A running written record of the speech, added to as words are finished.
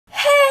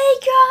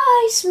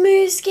guys,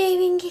 Moose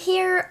Gaming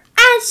here,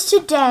 and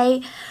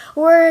today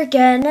we're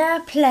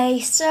gonna play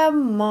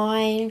some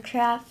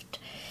Minecraft.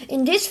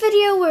 In this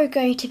video we're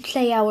going to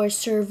play our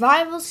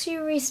survival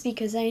series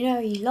because I know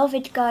you love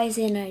it, guys,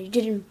 and I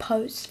didn't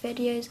post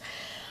videos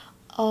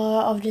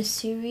of this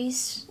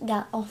series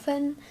that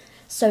often.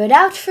 So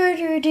without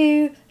further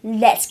ado,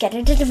 let's get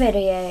into the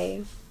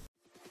video.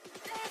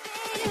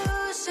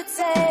 You should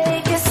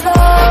take it slow.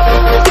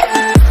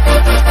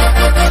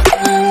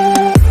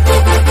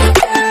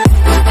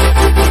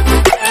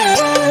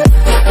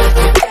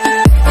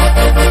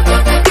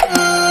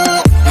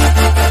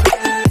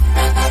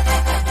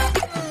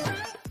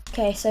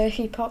 Okay, so if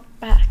you pop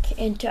back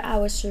into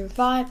our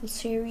survival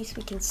series,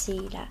 we can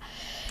see that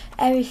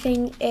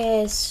everything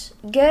is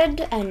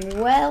good and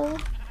well.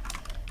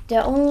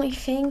 The only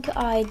thing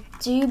I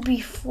do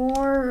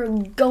before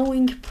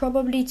going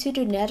probably to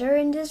the Nether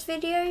in this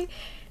video,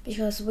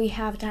 because we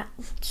have that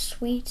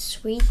sweet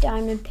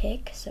diamond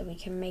pick, so we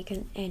can make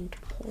an end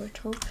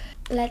portal.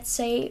 Let's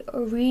say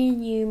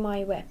renew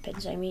my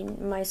weapons, I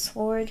mean my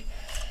sword.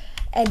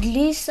 At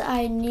least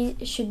I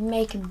should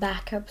make a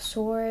backup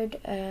sword,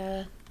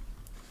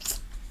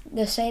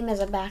 the same as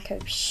a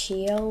backup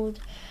shield,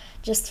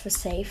 just for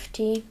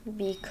safety,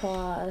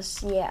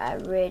 because yeah, I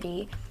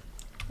really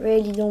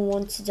don't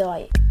want to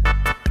die.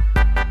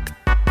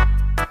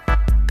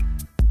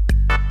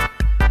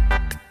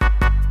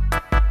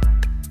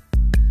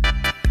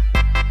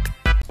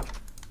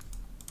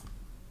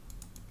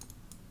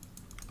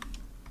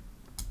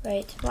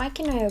 Wait, why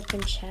can I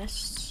open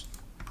chests?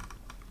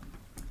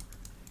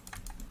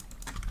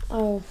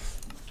 Oh,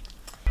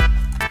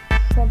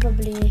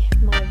 probably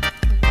my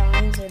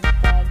vines are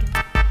bugged.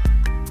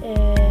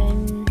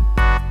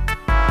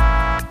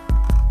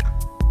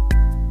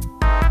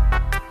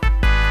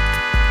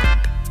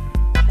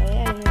 Okay,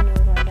 I don't know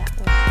why that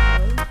was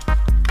low.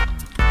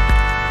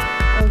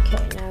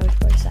 Okay, now it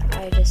works out. I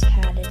just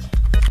had it.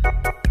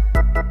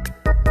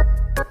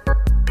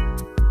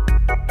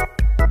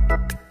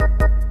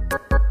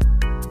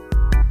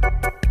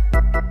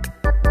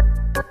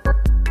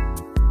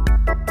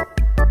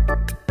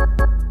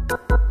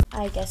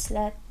 I guess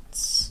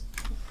let's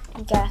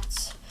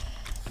get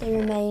the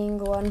remaining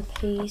one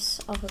piece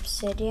of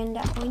obsidian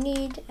that we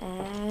need,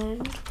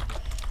 and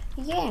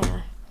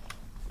yeah.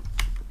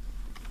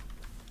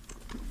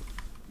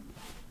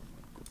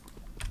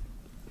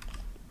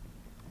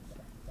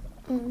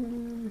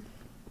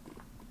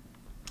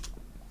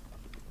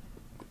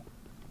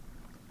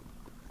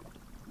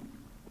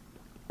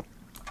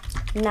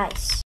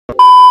 Nice.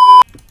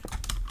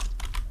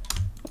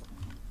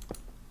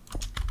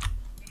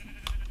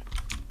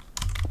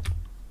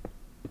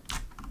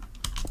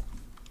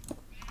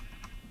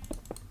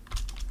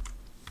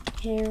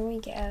 Here we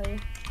go.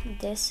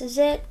 This is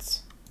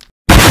it.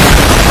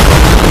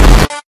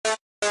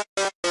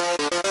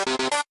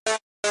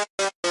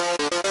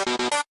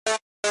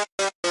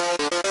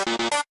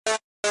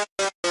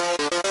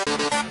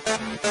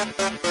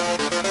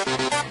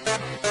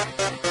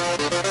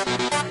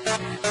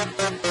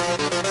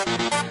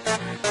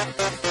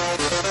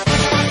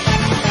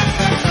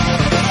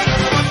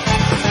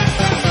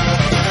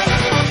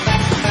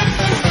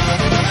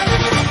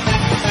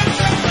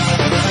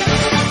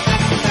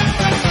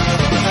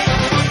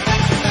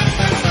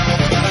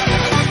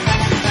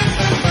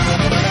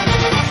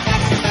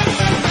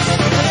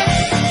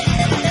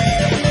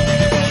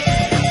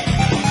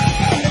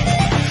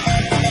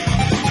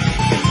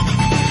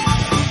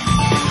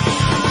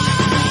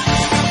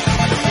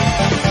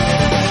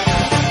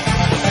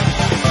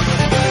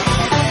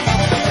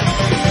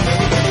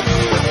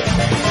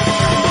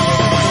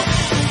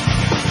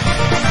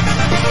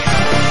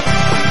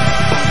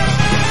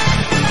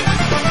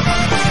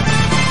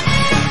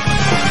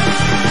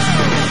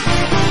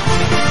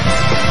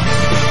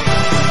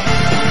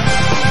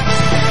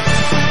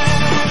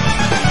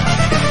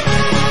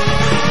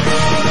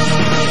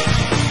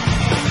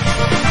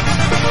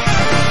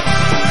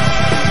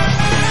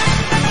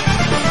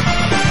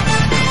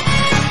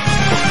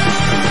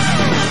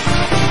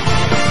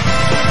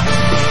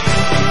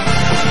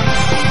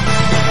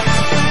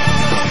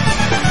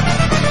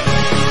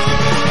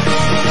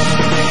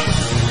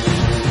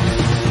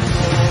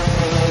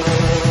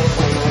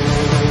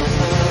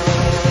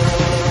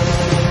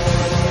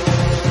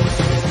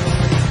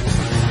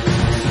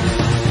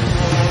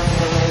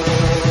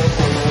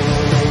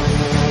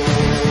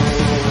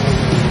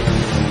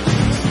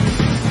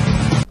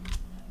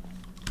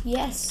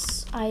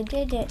 Yes, I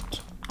did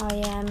it. I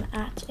am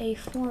at a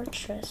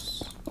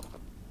fortress.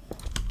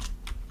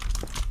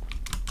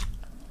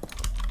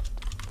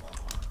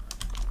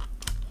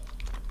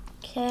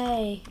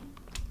 Okay,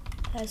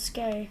 let's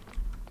go.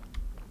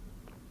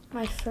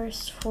 My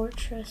first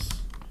fortress.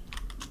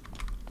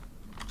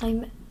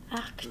 I'm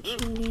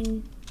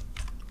actually...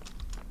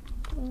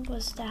 What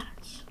was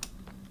that?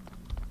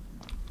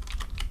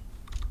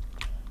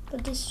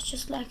 But this is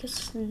just like a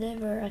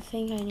sliver. I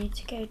think I need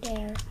to go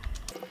there.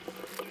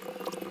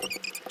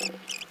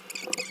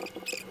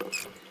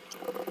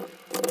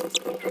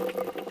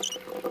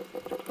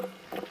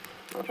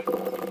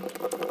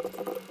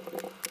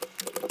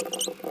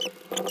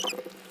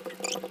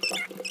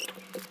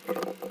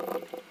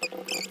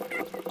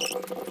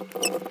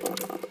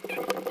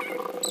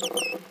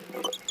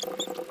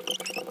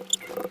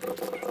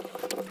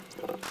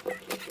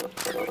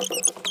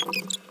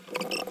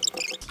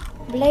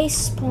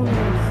 Blaze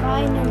spawner,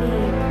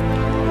 finally.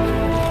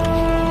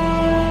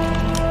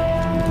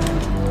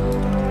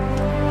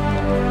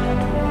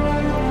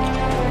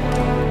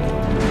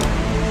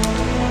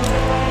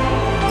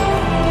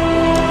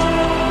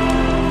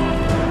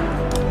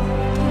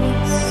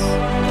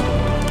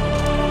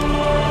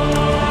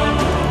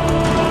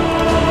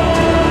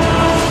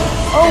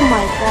 Oh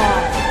my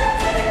god.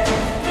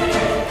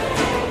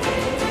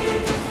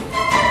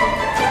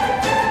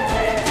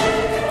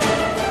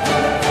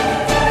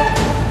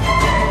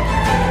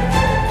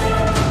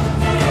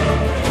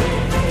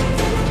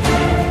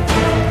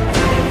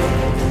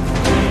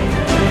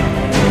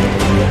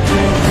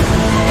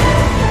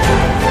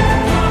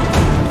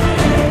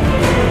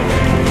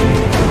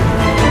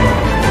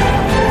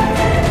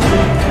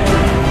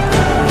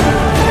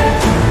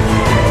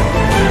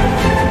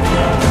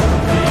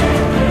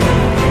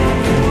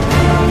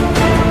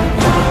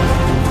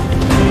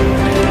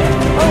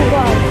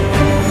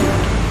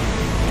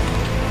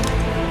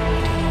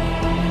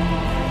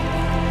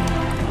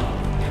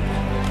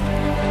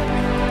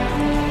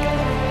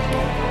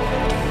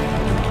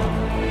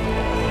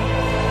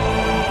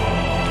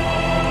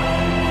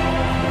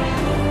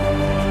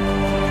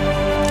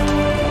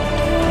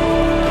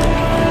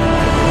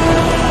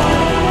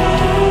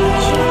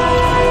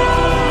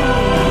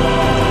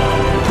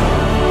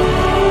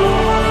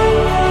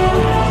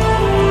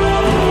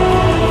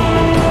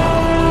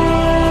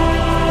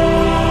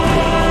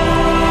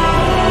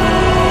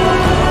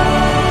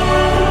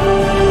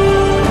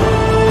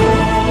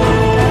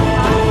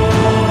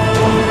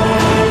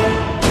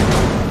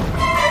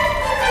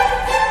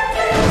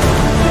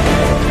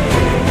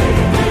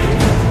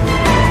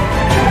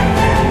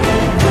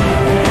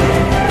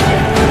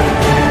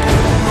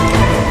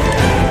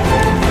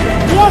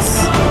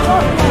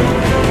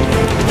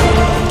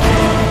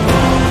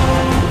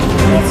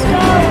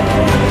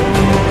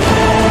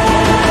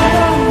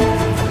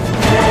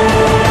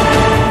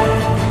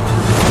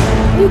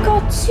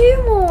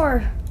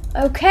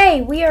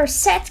 Okay, we are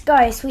set,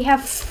 guys. We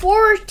have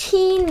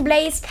 14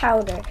 blaze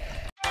powder.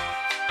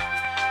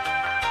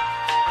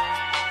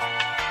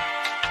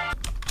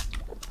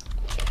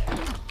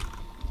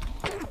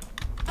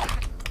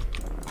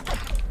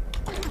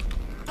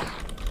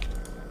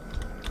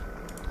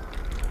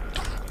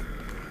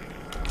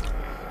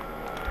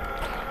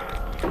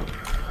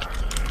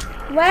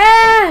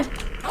 Where?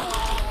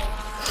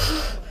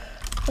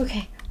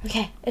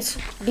 Okay, it's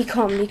be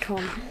calm.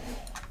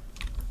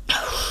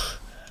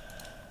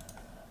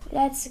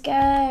 Let's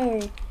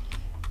go.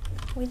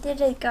 We did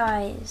it,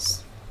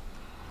 guys.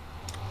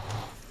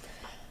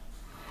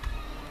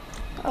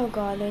 Oh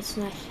god, it's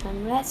night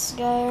time. Let's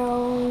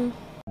go.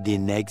 The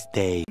next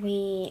day.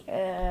 We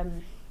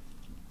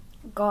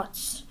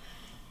got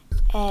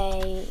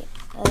a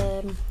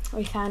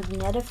we found a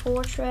Nether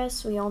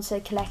fortress. We also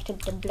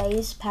collected the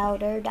blaze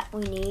powder that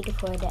we need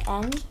for the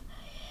end.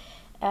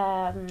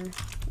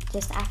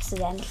 Just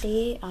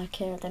accidentally I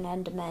killed an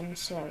enderman,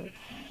 so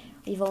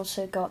we've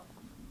also got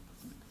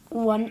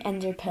one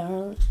ender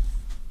pearl,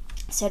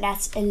 so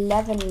that's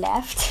 11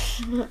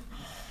 left.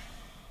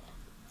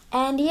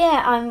 And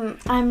yeah,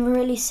 I'm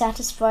really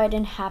satisfied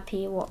and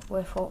happy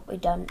with what we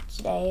done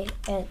today.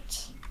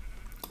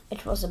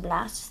 It was a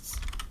blast,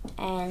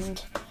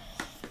 and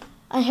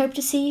I hope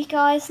to see you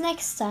guys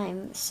next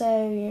time.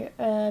 So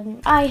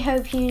I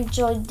hope you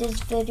enjoyed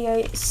this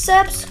video.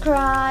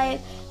 Subscribe,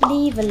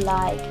 leave a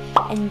like,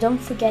 and don't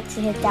forget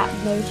to hit that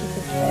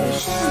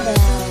notification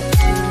bell.